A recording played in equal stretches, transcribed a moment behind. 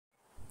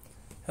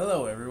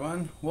Hello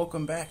everyone,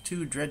 welcome back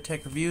to Dread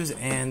Tech Reviews,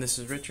 and this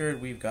is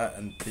Richard. We've got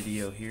a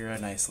video here,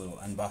 a nice little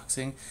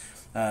unboxing.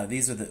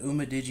 These are the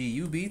Umidigi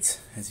ubeats,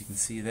 as you can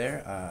see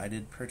there. I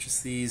did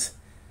purchase these,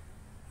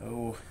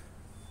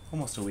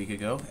 almost a week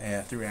ago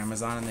through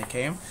Amazon, and they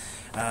came.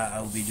 I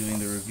will be doing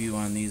the review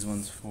on these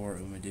ones for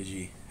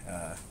Umidigi,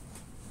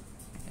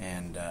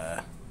 and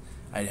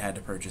I had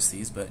to purchase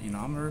these, but I'm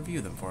going to review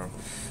them for them.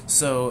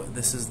 So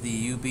this is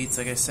the ubeats,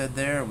 like I said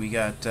there. We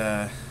got,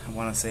 I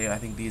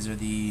think these are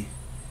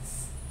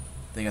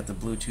they got the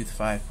Bluetooth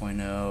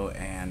 5.0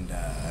 and look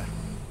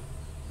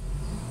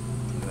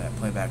at that,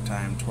 playback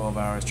time 12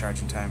 hours,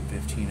 charging time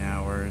 15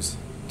 hours,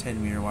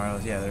 10 meter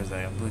wireless. Yeah, there's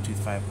a Bluetooth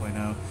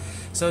 5.0.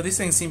 So these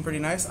things seem pretty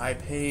nice. I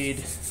paid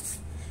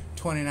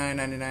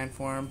 $29.99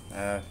 for them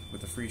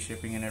with the free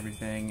shipping and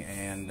everything.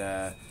 And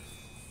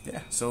yeah,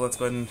 so let's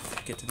go ahead and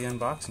get to the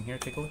unboxing here.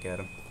 Take a look at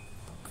them.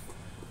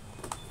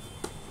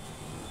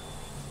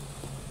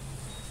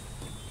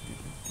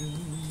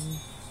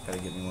 Gotta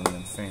get me one of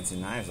them fancy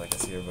knives like I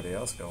see everybody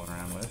else going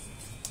around with.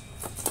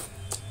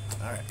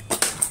 Alright.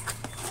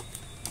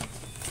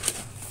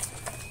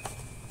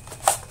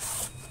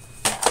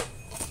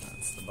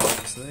 That's the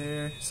box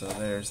there. So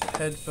there's the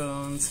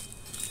headphones.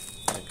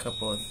 A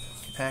couple of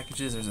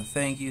packages. There's a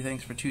thank you.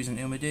 Thanks for choosing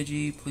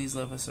Umidigi. Please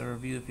leave us a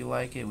review if you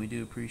like it. We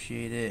do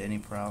appreciate it. Any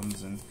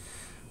problems and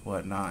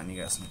whatnot. And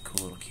you got some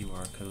cool little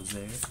QR codes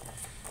there.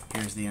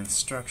 Here's the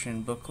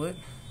instruction booklet.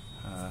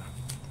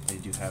 They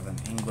do have an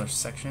English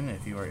section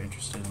if you are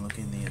interested in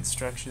looking at the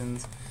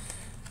instructions.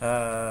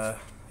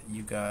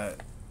 You got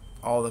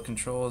all the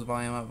controls,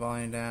 volume up,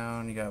 volume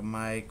down. You got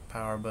mic,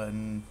 power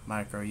button,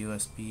 micro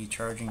USB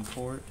charging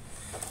port.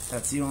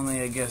 That's the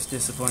only, I guess,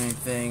 disappointing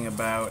thing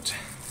about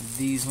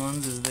these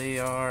ones is they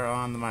are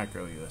on the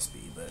micro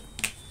USB, but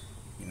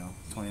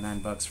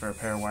 $29 for a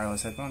pair of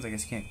wireless headphones. I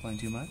guess you can't complain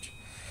too much.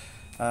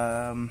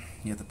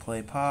 You have to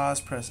play, pause,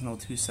 press and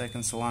hold 2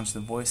 seconds to launch the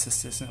voice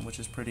assistant, which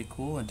is pretty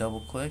cool. A double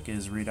click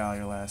is redial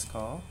your last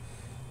call.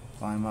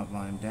 Volume up,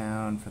 volume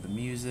down for the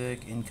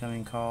music.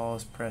 Incoming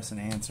calls, press and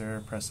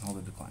answer, press and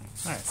hold to decline.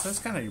 Alright, so that's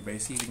kind of your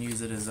basic. You can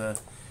use it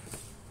as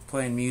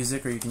playing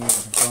music, or you can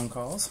use it for phone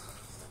calls.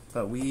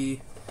 But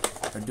we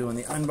are doing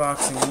the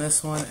unboxing in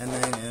this one, and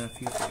then in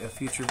a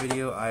future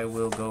video I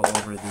will go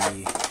over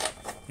the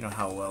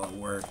how well it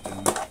worked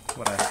and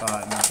what I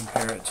thought, and I'll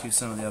compare it to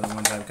some of the other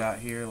ones I've got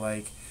here.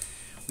 Like,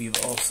 we've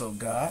also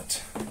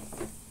got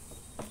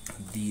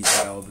these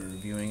that I'll be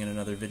reviewing in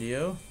another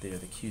video. They are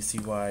the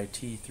QCY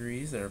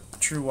T3s. They're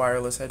true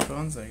wireless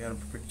headphones. I got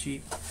them pretty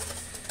cheap.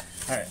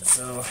 Alright,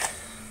 so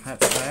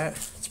that's that.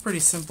 It's a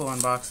pretty simple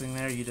unboxing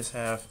there. You just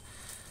have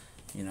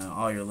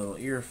all your little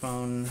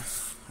earphone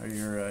or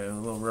your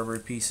little rubber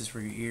pieces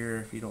for your ear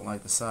if you don't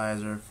like the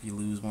size or if you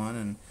lose one,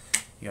 and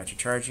you got your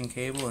charging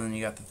cable, and then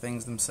you got the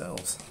things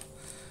themselves.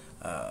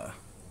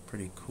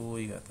 Pretty cool.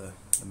 You got the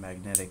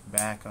magnetic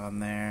back on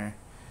there,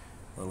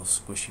 little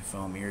squishy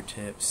foam ear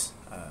tips.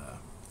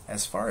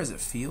 As far as it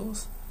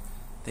feels,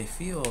 they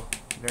feel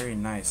very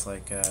nice.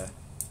 Like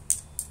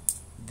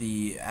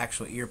the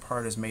actual ear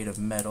part is made of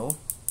metal,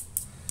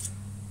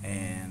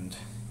 and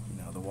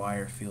the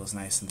wire feels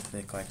nice and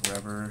thick like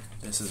rubber.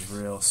 This is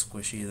real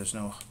squishy. There's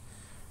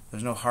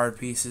no hard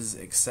pieces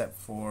except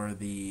for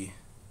the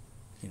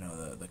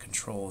the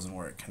controls and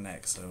where it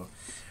connects. So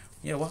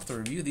yeah, we'll have to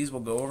review these.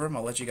 We'll go over them.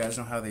 I'll let you guys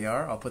know how they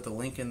are. I'll put the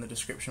link in the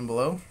description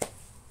below.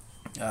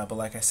 But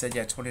like I said,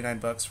 yeah,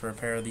 $29 for a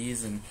pair of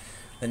these, and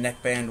the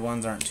neckband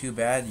ones aren't too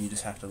bad. You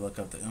just have to look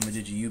up the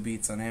Umidigi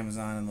ubeats on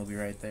Amazon, and they'll be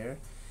right there.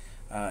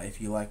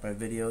 If you like my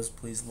videos,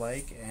 please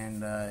like,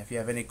 and if you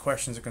have any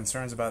questions or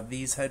concerns about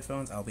these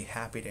headphones, I'll be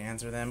happy to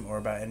answer them, or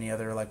about any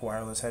other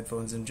wireless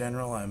headphones in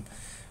general.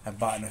 I've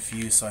bought a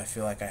few, so I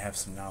feel like I have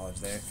some knowledge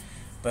there.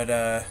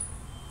 But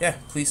yeah,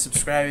 please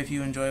subscribe if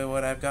you enjoy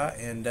what I've got,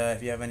 and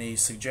if you have any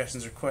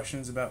suggestions or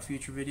questions about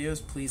future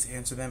videos, please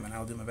answer them, and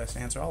I'll do my best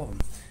to answer all of them.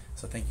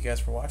 So thank you guys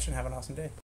for watching. Have an awesome day.